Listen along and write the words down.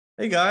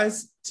Hey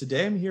guys,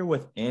 today I'm here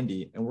with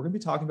Andy, and we're going to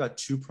be talking about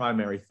two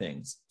primary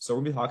things. So, we're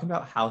going to be talking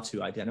about how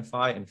to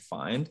identify and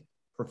find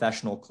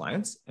professional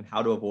clients and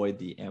how to avoid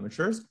the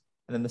amateurs.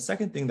 And then the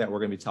second thing that we're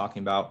going to be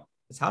talking about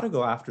is how to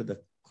go after the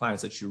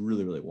clients that you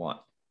really, really want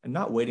and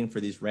not waiting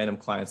for these random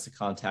clients to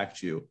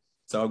contact you.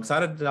 So, I'm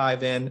excited to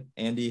dive in.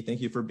 Andy,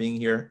 thank you for being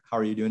here. How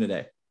are you doing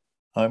today?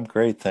 I'm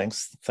great.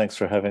 Thanks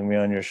for having me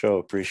on your show.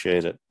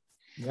 Appreciate it.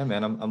 Yeah,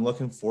 man, I'm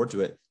looking forward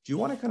to it. Do you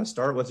want to kind of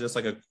start with just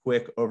like a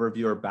quick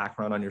overview or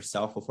background on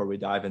yourself before we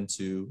dive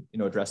into,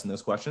 addressing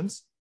those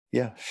questions?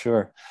 Yeah,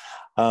 sure.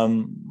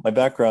 My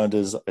background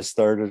is I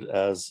started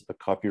as a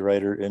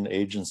copywriter in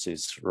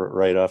agencies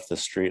right off the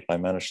street. I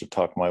managed to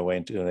talk my way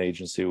into an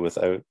agency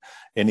without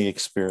any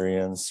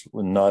experience,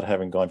 not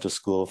having gone to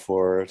school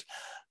for it.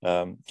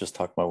 Just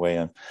talked my way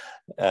in.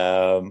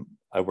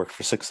 I worked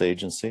for 6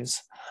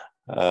 agencies.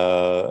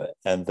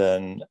 And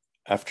then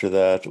after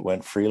that,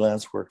 went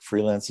freelance, worked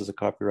freelance as a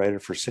copywriter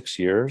for 6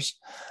 years,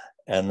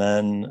 and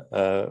then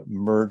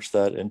merged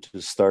that into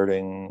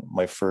starting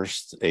my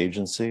first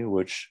agency,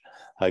 which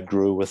I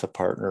grew with a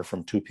partner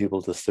from 2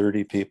 people to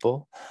 30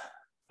 people.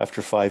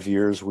 After 5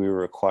 years, we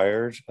were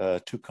acquired.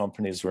 2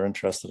 companies were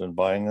interested in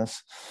buying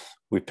us.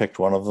 We picked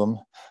one of them,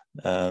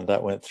 and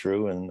that went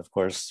through. And of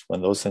course,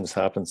 when those things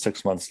happen,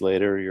 6 months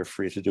later, you're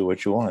free to do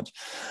what you want.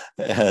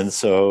 And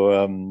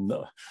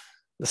so,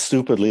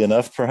 stupidly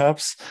enough,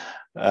 perhaps,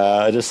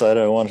 I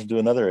decided I wanted to do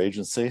another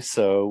agency.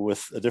 So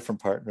with a different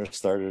partner,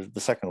 started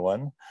the second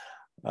one,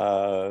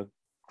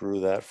 grew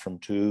that from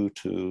 2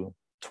 to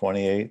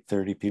 28,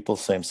 30 people,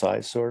 same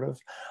size sort of.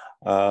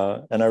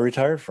 And I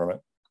retired from it.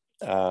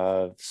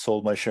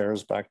 Sold my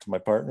shares back to my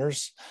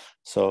partners.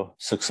 So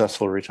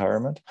successful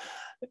retirement.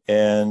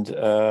 And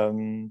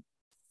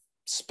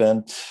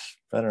spent,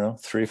 I don't know,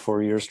 3,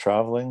 4 years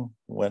traveling,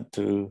 went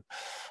to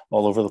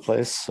all over the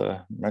place,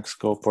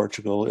 Mexico,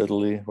 Portugal,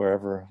 Italy,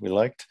 wherever we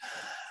liked.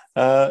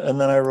 And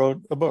then I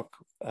wrote a book,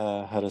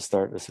 How to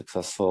Start a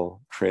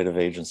Successful Creative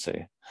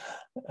Agency.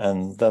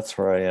 And that's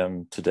where I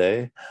am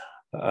today.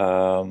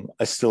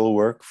 I still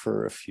work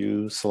for a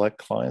few select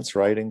clients,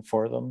 writing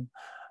for them.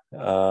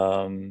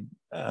 And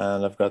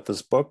I've got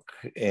this book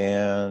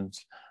and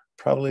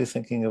probably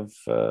thinking of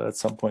at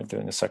some point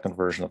doing a second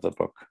version of the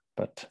book.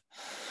 But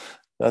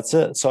that's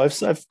it. So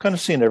I've kind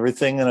of seen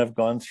everything, and I've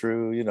gone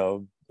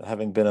through,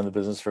 having been in the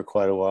business for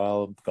quite a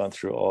while, I've gone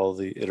through all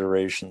the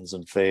iterations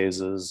and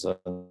phases,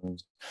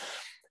 and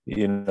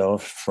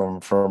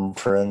from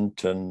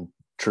print and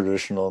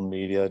traditional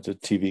media to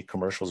TV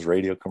commercials,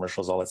 radio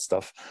commercials, all that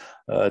stuff,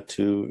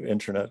 to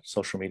internet,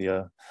 social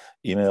media,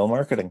 email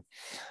marketing.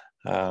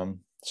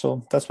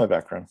 So that's my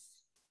background.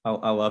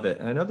 I love it.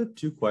 And I know the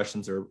two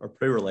questions are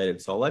pretty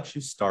related. So I'll let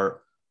you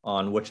start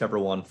on whichever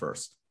one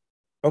first.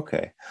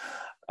 Okay.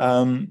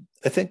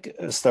 I think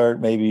start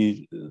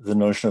maybe the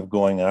notion of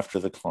going after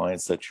the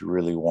clients that you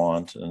really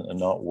want, and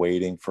not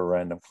waiting for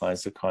random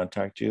clients to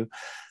contact you.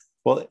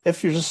 Well,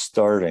 if you're just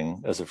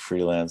starting as a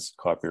freelance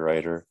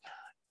copywriter,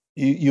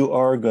 you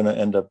are going to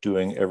end up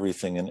doing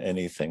everything and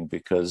anything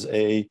because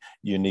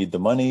you need the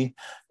money,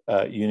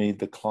 you need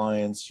the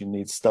clients, you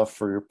need stuff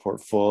for your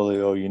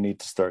portfolio, you need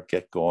to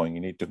get going,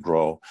 you need to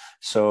grow.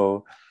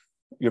 So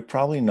you're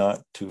probably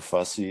not too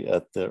fussy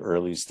at the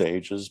early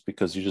stages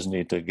because you just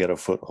need to get a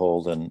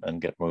foothold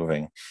and get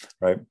moving,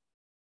 right?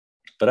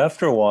 But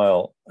after a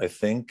while, I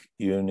think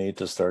you need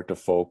to start to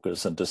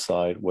focus and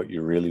decide what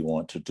you really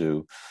want to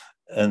do.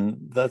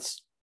 And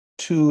that's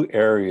 2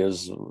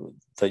 areas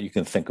that you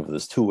can think of.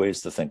 There's 2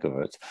 ways to think of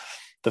it.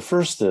 The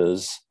first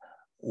is,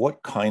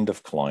 what kind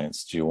of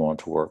clients do you want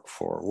to work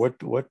for?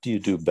 What do you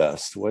do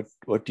best?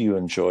 What do you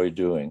enjoy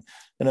doing?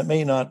 And it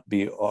may not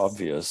be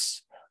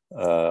obvious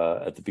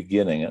at the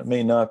beginning. It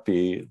may not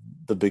be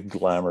the big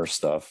glamour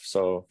stuff.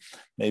 So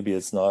maybe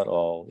it's not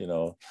all,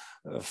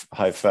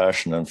 high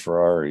fashion and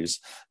Ferraris.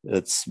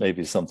 It's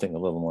maybe something a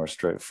little more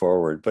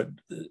straightforward, but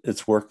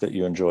it's work that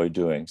you enjoy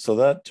doing. So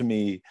that, to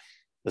me,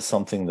 is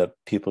something that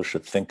people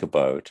should think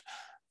about,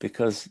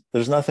 because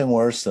there's nothing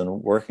worse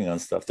than working on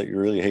stuff that you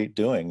really hate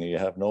doing. You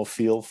have no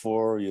feel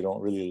for, you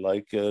don't really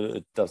like it,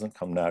 it doesn't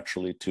come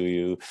naturally to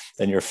you,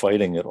 and you're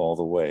fighting it all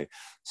the way.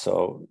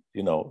 So,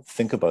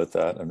 think about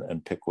that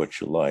and pick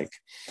what you like.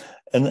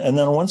 And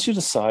then once you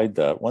decide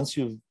that, once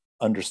you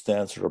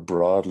understand sort of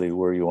broadly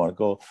where you want to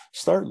go,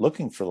 start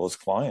looking for those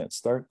clients,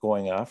 start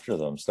going after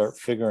them, start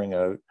figuring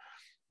out,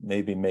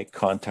 maybe make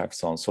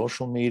contacts on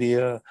social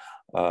media.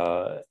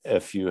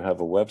 If you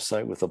have a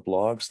website with a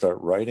blog, start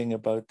writing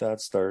about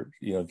that, start,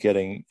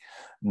 getting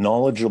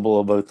knowledgeable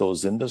about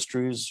those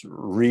industries,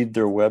 read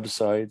their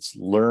websites,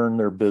 learn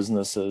their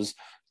businesses,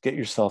 get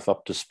yourself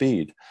up to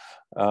speed.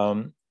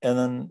 And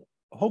then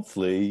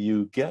hopefully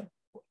you get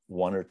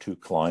 1 or 2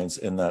 clients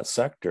in that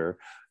sector,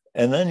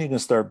 and then you can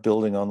start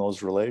building on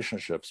those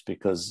relationships,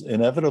 because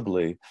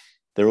inevitably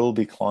there will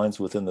be clients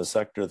within the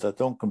sector that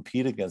don't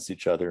compete against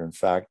each other, in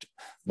fact,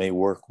 may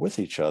work with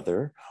each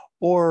other,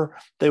 or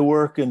they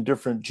work in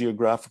different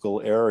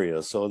geographical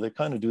areas. So they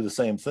kind of do the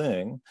same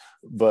thing,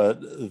 but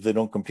they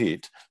don't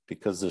compete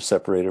because they're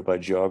separated by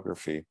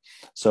geography.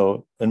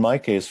 So in my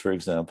case, for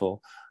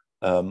example,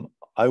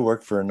 I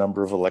worked for a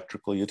number of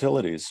electrical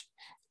utilities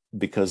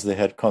because they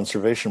had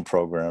conservation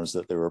programs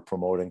that they were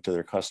promoting to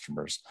their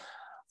customers.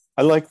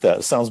 I like that.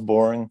 It sounds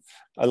boring.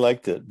 I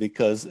liked it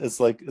because it's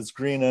like it's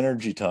green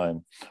energy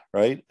time,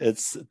 right?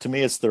 It's, to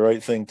me, it's the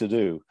right thing to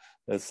do.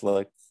 It's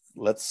like,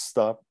 let's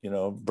stop,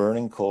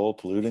 burning coal,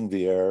 polluting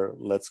the air.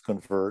 Let's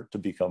convert to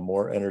become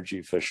more energy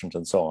efficient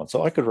and so on.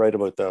 So I could write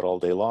about that all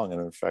day long.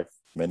 And in fact,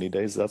 many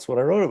days that's what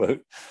I wrote about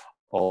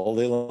all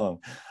day long.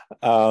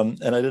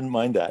 And I didn't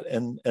mind that.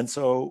 And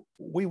so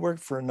we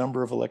worked for a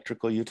number of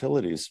electrical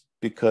utilities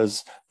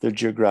because they're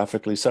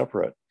geographically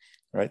separate,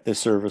 right? They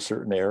serve a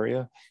certain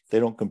area.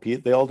 They don't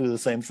compete. They all do the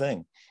same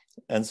thing.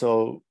 And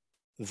so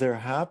they're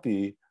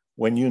happy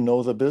when you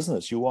know the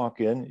business. You walk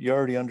in, you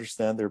already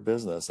understand their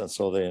business. And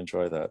so they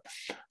enjoy that.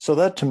 So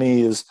that to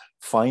me is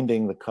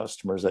finding the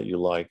customers that you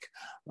like,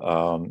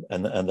 and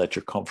that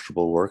you're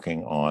comfortable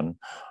working on.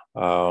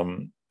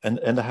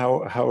 And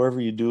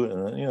however you do it,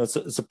 and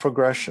it's a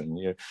progression.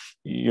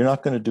 You're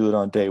not going to do it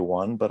on day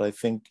one, but I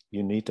think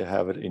you need to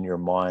have it in your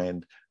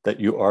mind that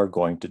you are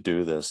going to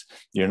do this.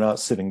 You're not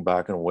sitting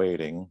back and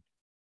waiting.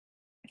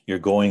 You're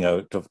going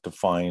out to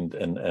find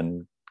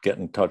and get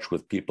in touch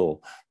with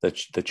people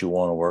that you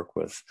want to work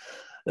with.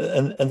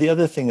 And the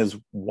other thing is,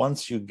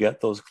 once you get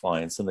those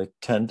clients, and they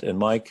tend, in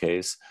my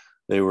case,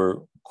 they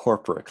were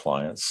corporate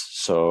clients,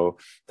 so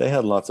they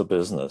had lots of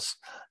business,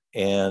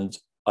 and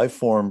I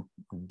formed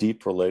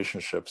deep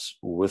relationships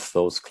with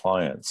those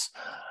clients,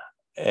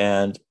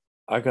 and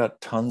I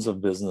got tons of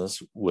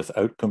business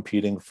without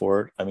competing for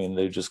it. I mean,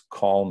 they just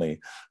call me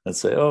and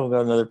say, "Oh, I've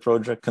got another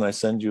project. Can I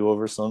send you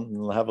over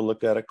something? Have a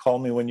look at it. Call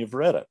me when you've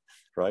read it."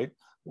 Right?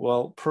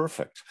 Well,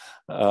 perfect.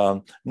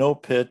 No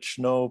pitch,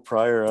 no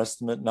prior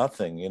estimate,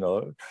 nothing.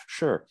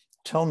 Sure,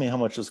 tell me how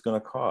much it's going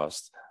to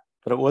cost.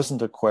 But it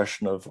wasn't a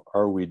question of,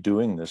 are we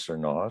doing this or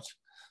not?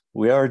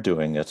 We are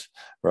doing it,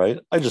 right?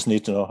 I just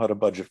need to know how to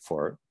budget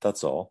for it.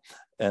 That's all.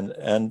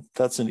 And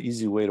that's an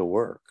easy way to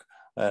work.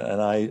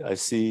 And I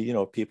see,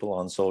 people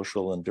on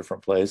social and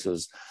different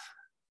places,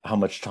 how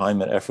much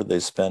time and effort they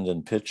spend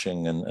in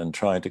pitching and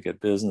trying to get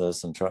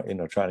business and trying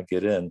to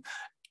get in.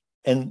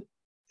 And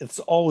it's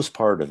always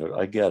part of it.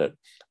 I get it,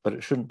 but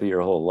it shouldn't be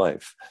your whole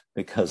life,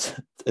 because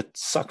it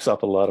sucks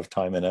up a lot of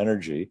time and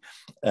energy.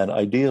 And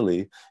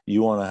ideally,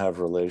 you want to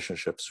have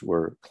relationships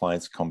where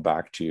clients come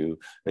back to you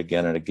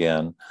again and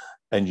again,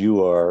 and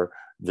you are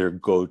their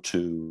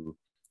go-to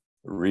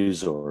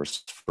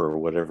resource for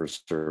whatever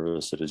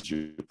service it is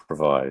you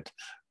provide,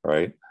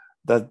 right?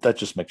 That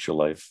just makes your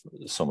life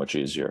so much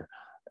easier.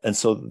 And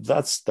so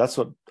that's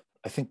what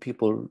I think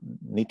people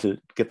need to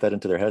get that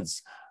into their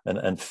heads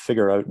and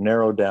figure out,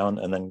 narrow down,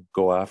 and then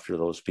go after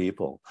those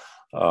people,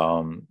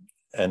 and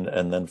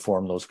then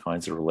form those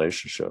kinds of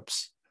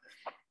relationships.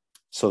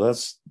 So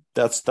that's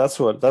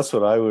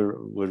what I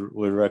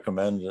would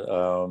recommend.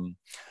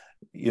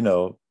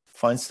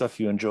 Find stuff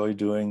you enjoy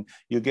doing.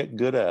 You get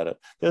good at it.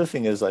 The other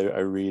thing is, I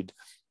read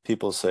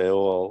people say,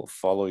 "Oh, I'll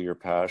follow your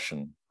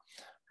passion,"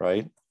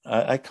 right?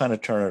 I kind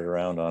of turn it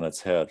around on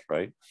its head,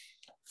 right?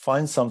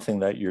 Find something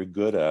that you're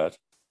good at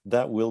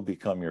that will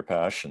become your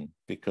passion,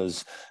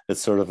 because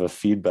it's sort of a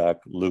feedback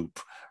loop,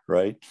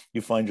 right?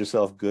 You find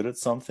yourself good at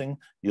something,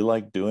 you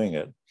like doing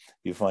it.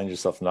 You find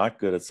yourself not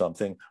good at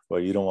something, well,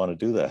 you don't want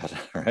to do that,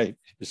 right?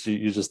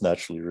 You just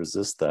naturally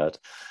resist that.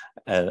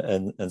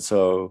 And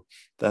so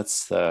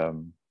that's,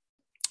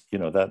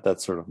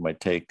 that's sort of my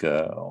take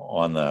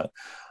on that.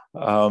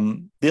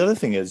 The other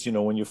thing is,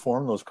 when you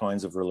form those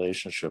kinds of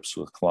relationships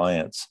with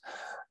clients,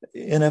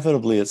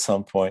 inevitably at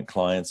some point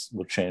clients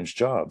will change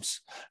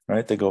jobs,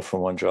 right? They go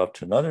from one job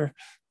to another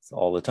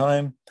all the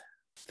time.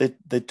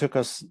 They took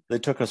us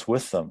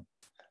with them,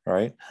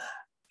 right?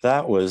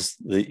 That was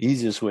the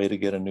easiest way to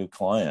get a new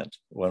client,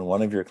 when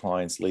one of your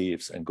clients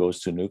leaves and goes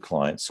to a new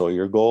client. So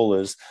your goal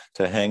is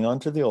to hang on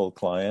to the old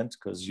client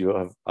because you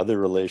have other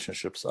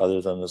relationships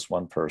other than this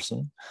one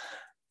person,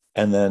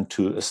 and then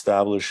to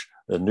establish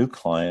a new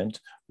client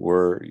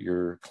where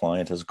your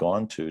client has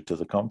gone to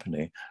the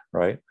company,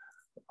 right?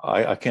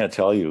 I can't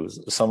tell you,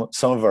 some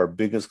of our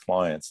biggest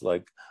clients,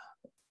 like,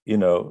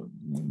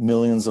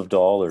 millions of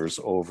dollars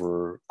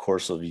over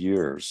course of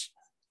years,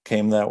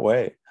 came that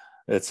way.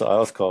 I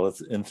always call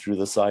it in through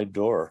the side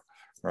door,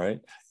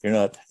 right? You're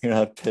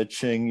not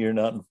pitching, you're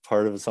not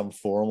part of some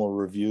formal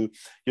review.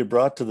 You're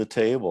brought to the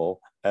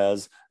table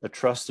as a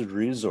trusted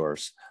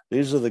resource.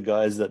 These are the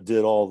guys that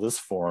did all this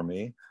for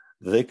me.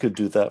 They could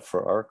do that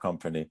for our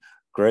company.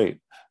 Great,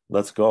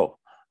 let's go.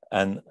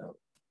 And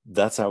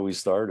that's how we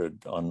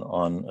started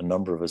on a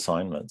number of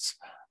assignments.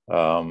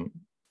 And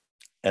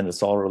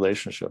it's all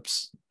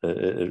relationships.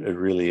 It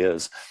really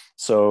is.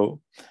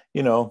 So,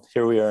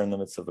 here we are in the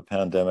midst of a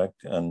pandemic,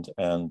 and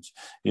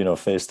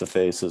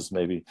face-to-face is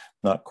maybe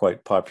not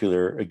quite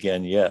popular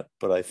again yet,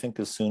 but I think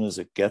as soon as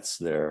it gets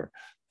there,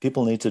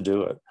 people need to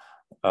do it.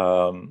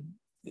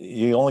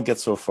 you only get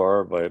so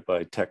far by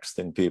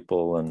texting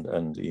people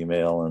and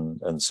email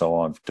and so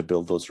on to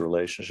build those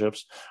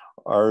relationships.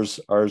 Ours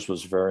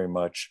was very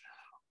much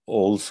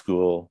old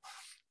school.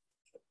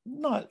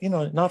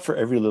 Not for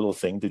every little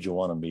thing did you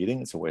want a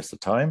meeting. It's a waste of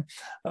time.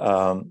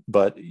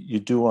 But you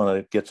do want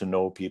to get to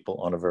know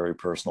people on a very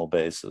personal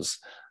basis.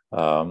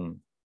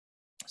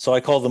 So I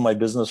call them my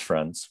business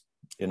friends.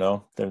 They're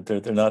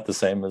not the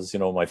same as,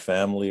 my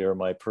family or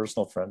my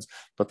personal friends,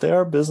 but they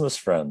are business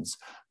friends.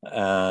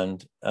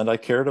 And I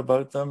cared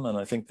about them, and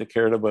I think they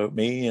cared about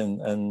me.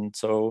 And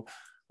so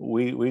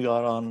we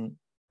got on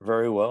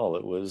very well.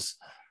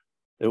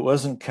 It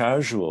wasn't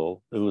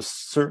casual. It was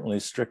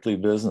certainly strictly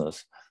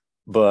business,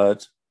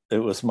 but it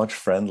was much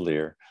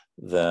friendlier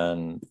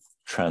than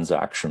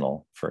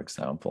transactional, for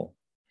example,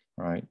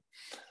 right?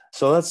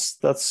 So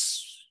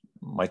that's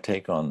my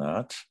take on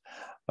that.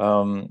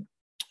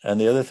 And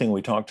the other thing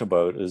we talked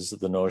about is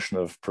the notion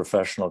of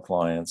professional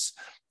clients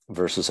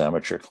versus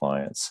amateur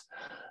clients.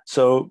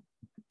 So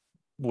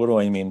what do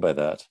I mean by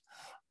that?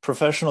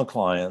 Professional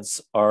clients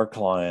are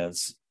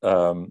clients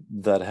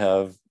that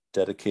have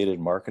dedicated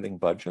marketing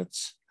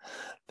budgets.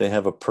 They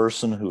have a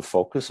person who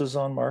focuses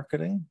on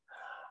marketing.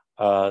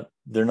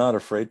 They're not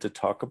afraid to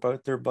talk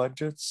about their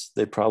budgets.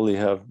 They probably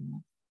have,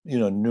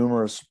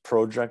 numerous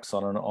projects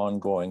on an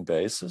ongoing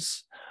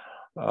basis.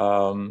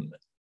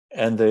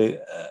 And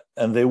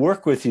they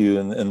work with you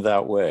in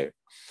that way.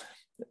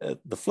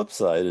 The flip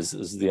side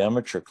is the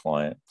amateur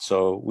client.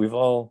 So we've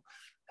all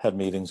had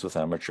meetings with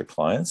amateur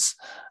clients.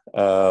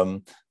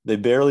 They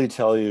barely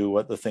tell you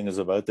what the thing is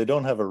about. They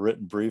don't have a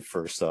written brief,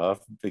 first off,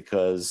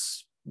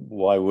 because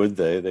why would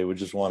they? They would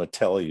just want to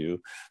tell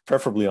you,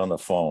 preferably on the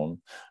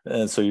phone.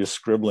 And so you're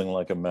scribbling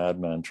like a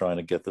madman trying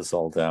to get this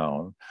all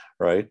down,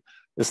 right?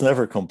 It's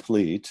never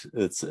complete.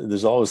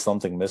 There's always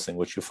something missing,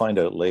 which you find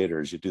out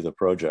later as you do the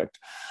project.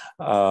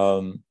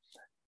 And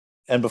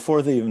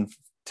before they even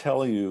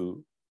tell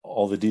you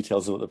all the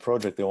details of the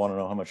project, they want to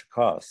know how much it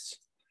costs.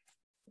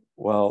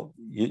 Well,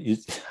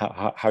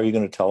 how are you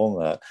going to tell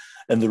them that?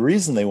 And the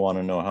reason they want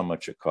to know how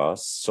much it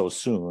costs so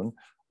soon,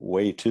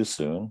 way too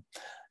soon,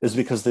 is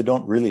because they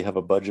don't really have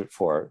a budget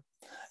for it.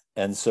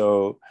 And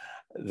so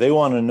they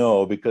want to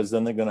know, because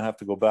then they're going to have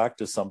to go back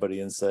to somebody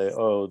and say,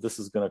 oh, this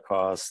is going to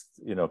cost,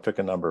 pick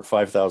a number,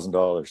 $5,000,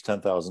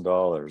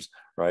 $10,000,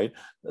 right?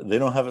 They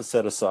don't have it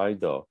set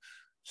aside though.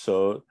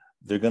 So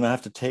they're going to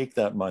have to take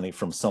that money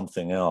from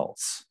something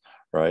else,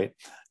 right?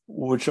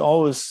 Which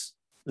always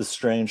is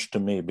strange to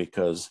me,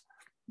 because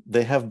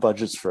they have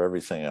budgets for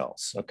everything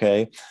else,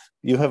 okay?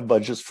 You have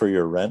budgets for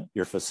your rent,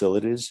 your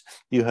facilities.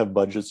 You have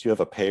budgets, you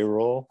have a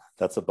payroll,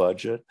 that's a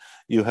budget.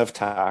 You have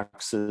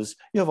taxes,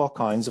 you have all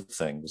kinds of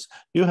things.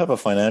 You have a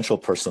financial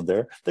person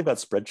there, they've got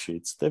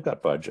spreadsheets, they've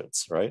got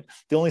budgets, right?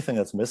 The only thing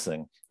that's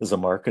missing is a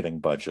marketing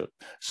budget.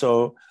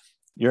 So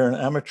you're an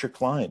amateur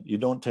client, you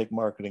don't take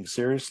marketing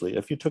seriously.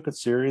 If you took it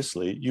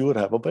seriously, you would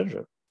have a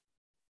budget.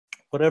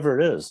 Whatever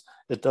it is,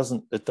 it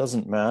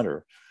doesn't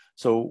matter.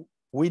 So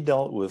we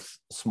dealt with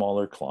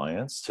smaller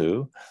clients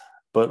too,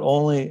 but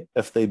only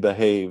if they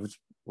behaved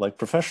like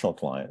professional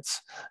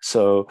clients.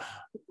 So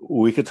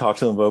we could talk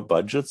to them about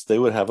budgets. They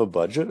would have a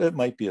budget. It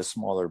might be a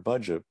smaller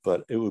budget,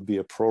 but it would be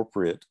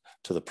appropriate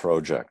to the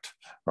project,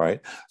 right?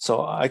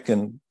 So I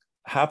can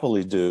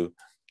happily do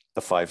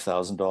a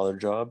 $5,000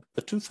 job,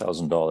 a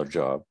 $2,000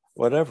 job,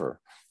 whatever,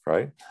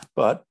 right?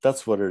 But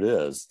that's what it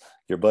is.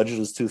 Your budget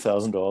is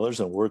 $2,000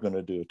 and we're going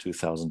to do a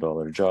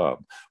 $2,000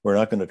 job. We're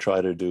not going to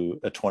try to do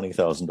a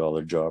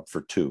 $20,000 job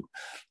for two.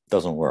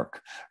 Doesn't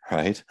work,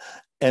 right?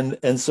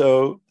 And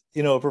so,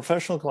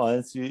 professional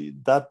clients,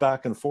 that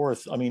back and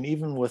forth, I mean,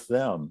 even with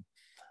them,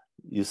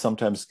 you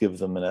sometimes give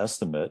them an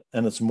estimate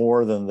and it's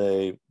more than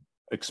they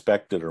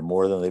expected or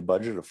more than they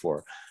budgeted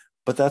for.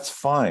 But that's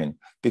fine,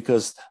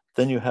 because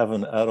then you have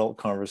an adult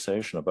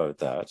conversation about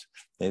that.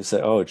 And you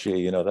say, oh,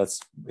 gee, that's,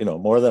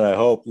 more than I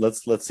hope.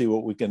 Let's see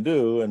what we can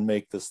do and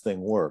make this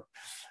thing work.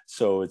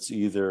 So it's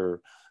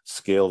either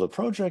scale the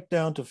project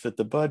down to fit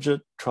the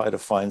budget, try to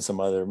find some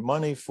other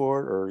money for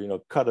it, or,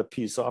 cut a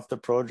piece off the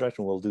project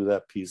and we'll do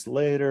that piece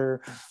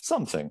later,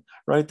 something,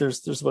 right?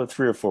 There's about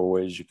 3 or 4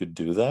 ways you could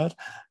do that.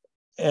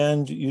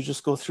 And you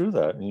just go through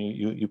that and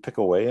you pick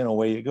away and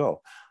away you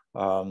go.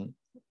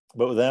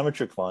 But with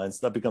amateur clients,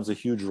 that becomes a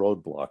huge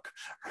roadblock,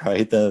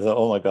 right? Then,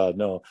 oh my God,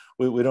 no,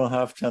 we don't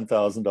have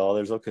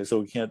 $10,000. Okay, so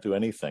we can't do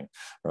anything,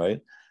 right?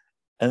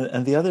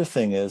 And the other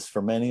thing is,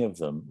 for many of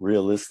them,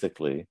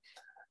 realistically,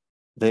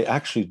 they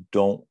actually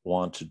don't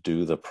want to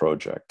do the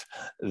project.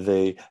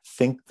 They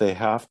think they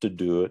have to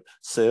do it.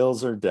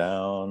 Sales are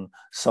down.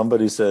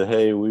 Somebody said,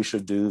 hey, we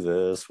should do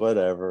this,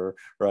 whatever,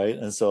 right?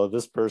 And so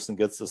this person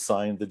gets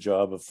assigned the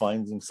job of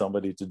finding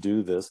somebody to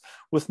do this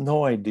with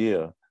no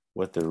idea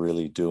what they're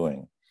really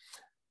doing.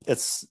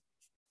 It's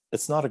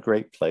not a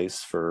great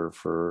place for a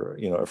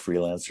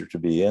freelancer to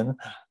be in.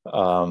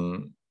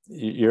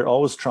 You're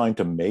always trying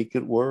to make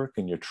it work,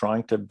 and you're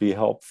trying to be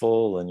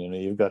helpful, and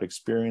you've got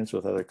experience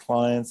with other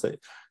clients that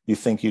you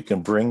think you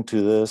can bring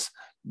to this,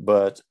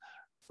 but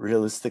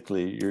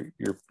realistically,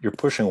 you're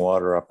pushing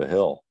water up a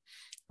hill,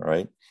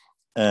 right?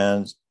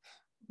 And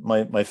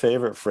my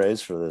favorite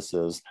phrase for this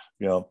is,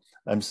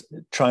 I'm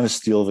trying to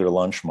steal their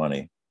lunch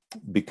money,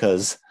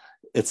 because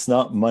it's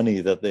not money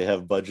that they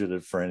have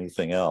budgeted for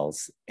anything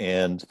else.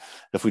 And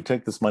if we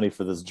take this money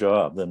for this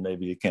job, then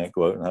maybe you can't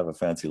go out and have a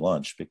fancy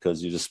lunch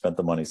because you just spent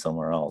the money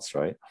somewhere else,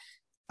 right?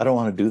 I don't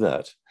want to do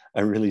that.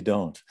 I really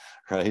don't,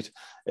 right?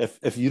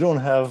 If you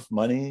don't have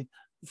money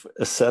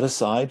set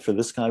aside for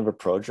this kind of a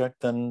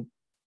project, then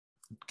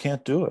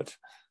can't do it,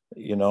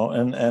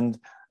 and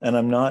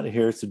I'm not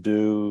here to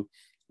do,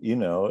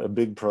 a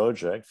big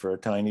project for a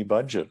tiny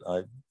budget.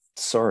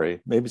 Sorry,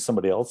 maybe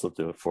somebody else will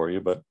do it for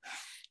you, but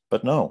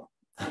no.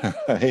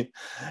 Right.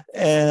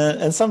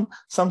 And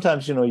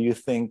sometimes, you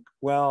think,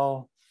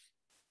 well,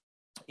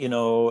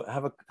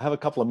 have a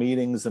couple of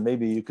meetings and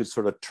maybe you could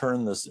sort of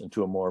turn this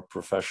into a more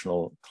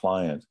professional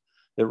client.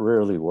 It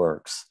rarely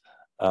works.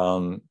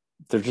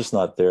 They're just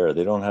not there.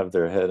 They don't have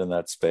their head in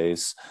that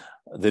space.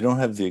 They don't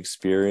have the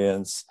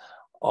experience.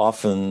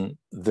 Often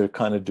they're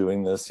kind of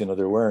doing this,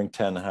 they're wearing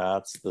 10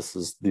 hats. This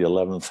is the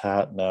 11th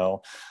hat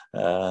now,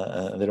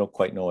 and they don't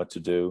quite know what to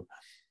do.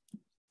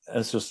 And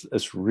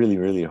it's really,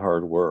 really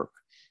hard work.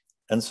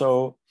 And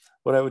so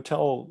what I would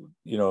tell,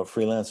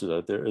 freelancers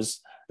out there is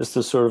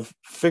to sort of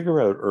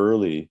figure out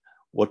early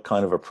what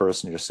kind of a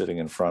person you're sitting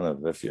in front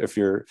of. If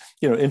you're,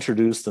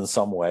 introduced in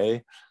some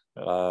way,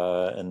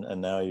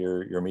 and now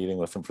you're meeting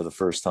with them for the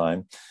first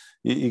time,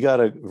 you got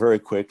to very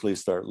quickly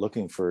start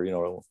looking for,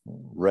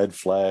 red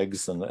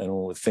flags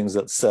and things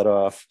that set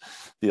off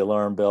the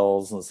alarm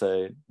bells and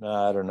say,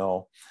 I don't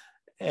know.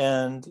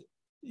 And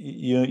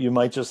you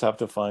might just have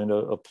to find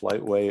a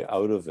polite way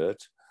out of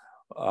it.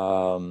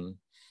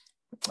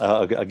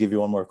 I'll give you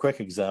one more quick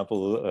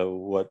example of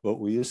what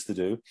we used to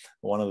do.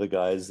 One of the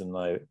guys in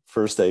my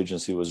first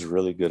agency was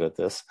really good at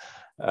this.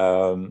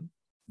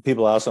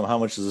 People ask him, how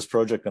much is this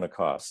project going to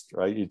cost,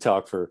 right? You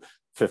talk for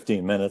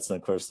 15 minutes, and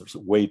of course,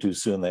 way too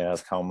soon they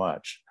ask how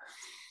much.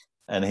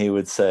 And he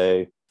would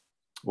say,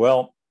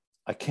 well,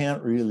 I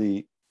can't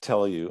really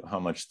tell you how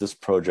much this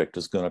project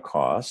is going to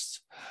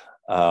cost,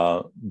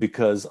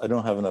 because I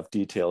don't have enough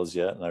details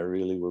yet, and I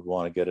really would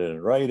want to get it in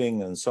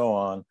writing and so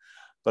on.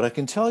 But I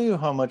can tell you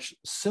how much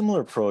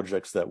similar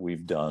projects that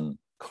we've done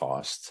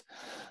cost.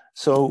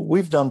 So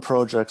we've done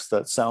projects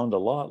that sound a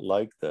lot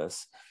like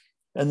this,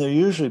 and they're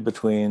usually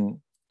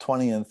between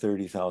 $20,000 and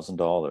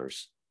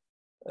 $30,000.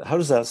 How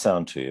does that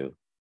sound to you?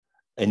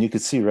 And you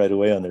could see right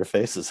away on their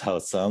faces how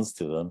it sounds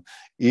to them.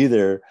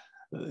 Either,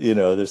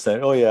 they're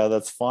saying, oh yeah,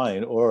 that's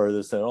fine. Or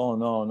they're saying, oh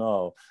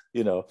no,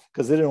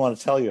 because they didn't want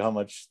to tell you how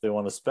much they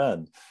want to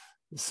spend.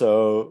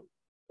 So,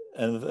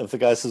 and if the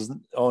guy says,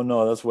 oh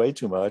no, that's way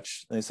too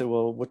much, and they say,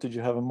 well, what did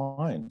you have in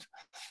mind?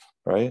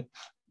 Right?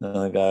 And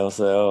the guy will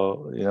say,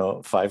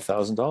 oh,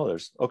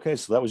 $5,000. Okay,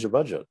 so that was your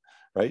budget,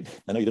 right?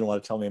 I know you didn't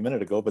want to tell me a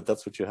minute ago, but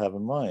that's what you have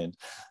in mind.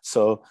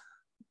 So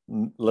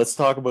let's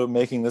talk about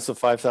making this a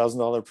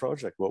 $5,000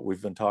 project. What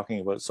we've been talking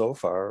about so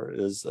far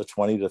is a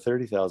 $20,000 to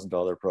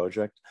 $30,000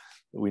 project.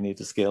 We need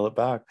to scale it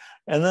back.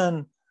 And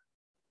then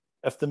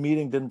if the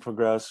meeting didn't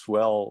progress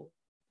well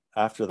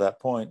after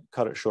that point,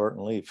 cut it short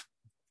and leave,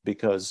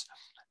 because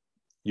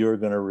you're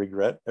going to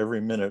regret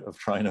every minute of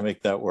trying to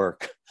make that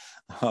work.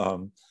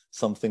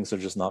 Some things are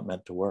just not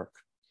meant to work,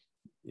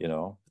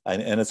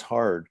 and it's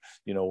hard,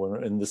 when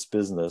we're in this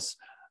business.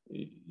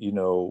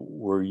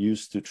 We're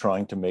used to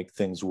trying to make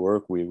things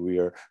work. We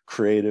are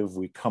creative.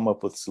 We come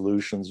up with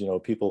solutions.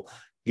 People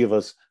give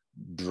us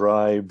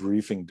dry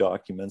briefing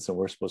documents and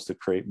we're supposed to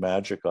create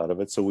magic out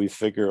of it. So we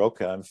figure,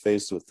 okay, I'm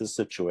faced with this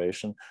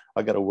situation.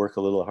 I got to work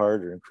a little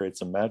harder and create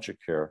some magic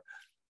here.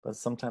 But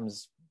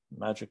sometimes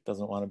magic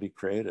doesn't want to be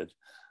created.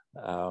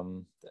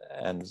 And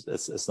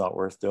it's not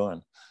worth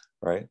doing,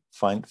 right?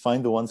 Find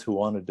the ones who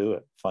want to do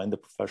it. Find the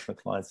professional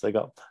clients. They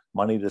got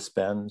money to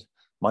spend.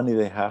 Money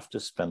they have to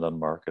spend on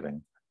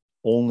marketing,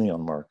 only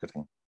on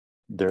marketing.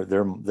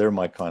 They're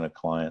my kind of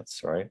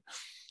clients, right?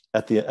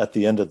 At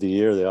the end of the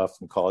year, they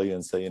often call you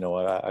and say,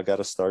 I got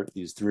to start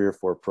these 3 or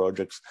 4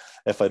 projects.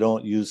 If I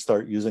don't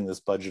start using this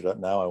budget up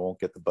now, I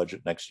won't get the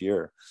budget next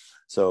year.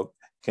 So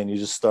can you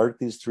just start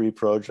these 3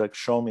 projects,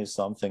 show me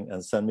something,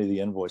 and send me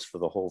the invoice for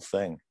the whole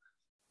thing?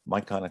 My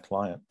kind of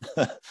client.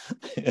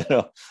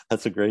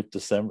 That's a great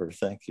December.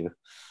 Thank you.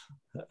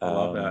 I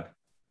love that.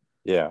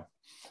 Yeah.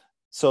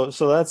 So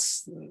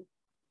that's,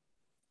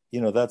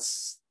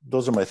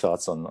 those are my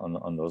thoughts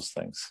on those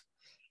things.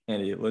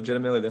 Andy,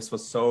 legitimately, this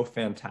was so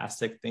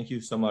fantastic. Thank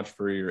you so much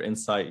for your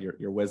insight,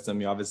 your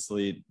wisdom. You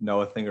obviously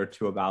know a thing or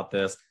two about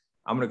this.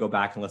 I'm going to go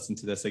back and listen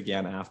to this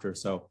again after.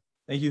 So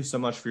thank you so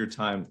much for your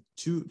time.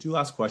 Two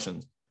last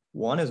questions.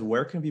 One is,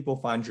 where can people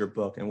find your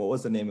book, and what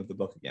was the name of the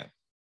book again?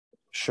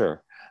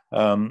 Sure.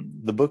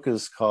 The book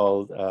is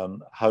called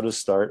How to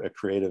Start a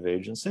Creative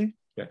Agency.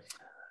 Okay.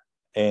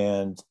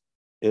 And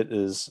it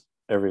is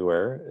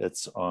everywhere.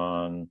 It's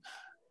on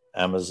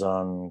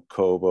Amazon,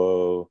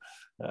 Kobo,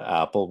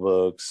 Apple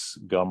Books,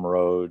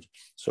 Gumroad.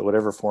 So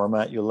whatever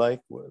format you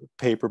like.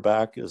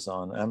 Paperback is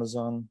on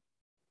Amazon.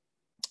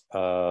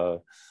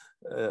 Ebooks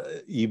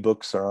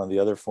are on the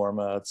other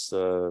formats.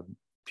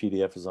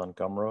 PDF is on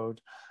Gumroad.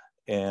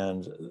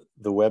 And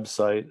the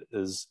website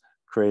is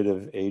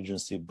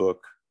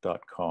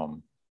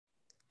creativeagencybook.com.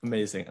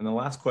 Amazing. And the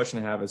last question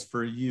I have is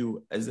for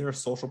you. Is there a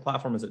social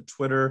platform? Is it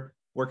Twitter?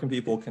 Where can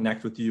people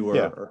connect with you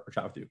or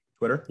chat with you?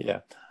 Twitter? Yeah.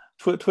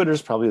 Twitter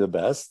is probably the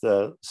best.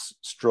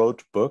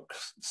 Strote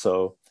Books.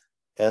 So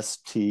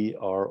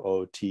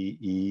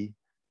STROTEBOOK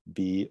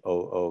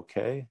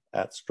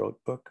at Strote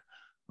Book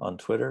on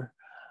Twitter.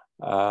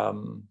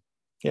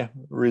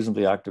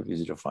 Reasonably active,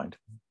 easy to find.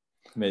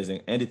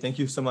 Amazing. Andy, thank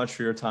you so much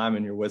for your time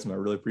and your wisdom. I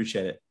really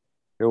appreciate it.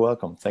 You're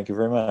welcome. Thank you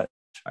very much.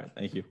 All right.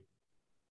 Thank you.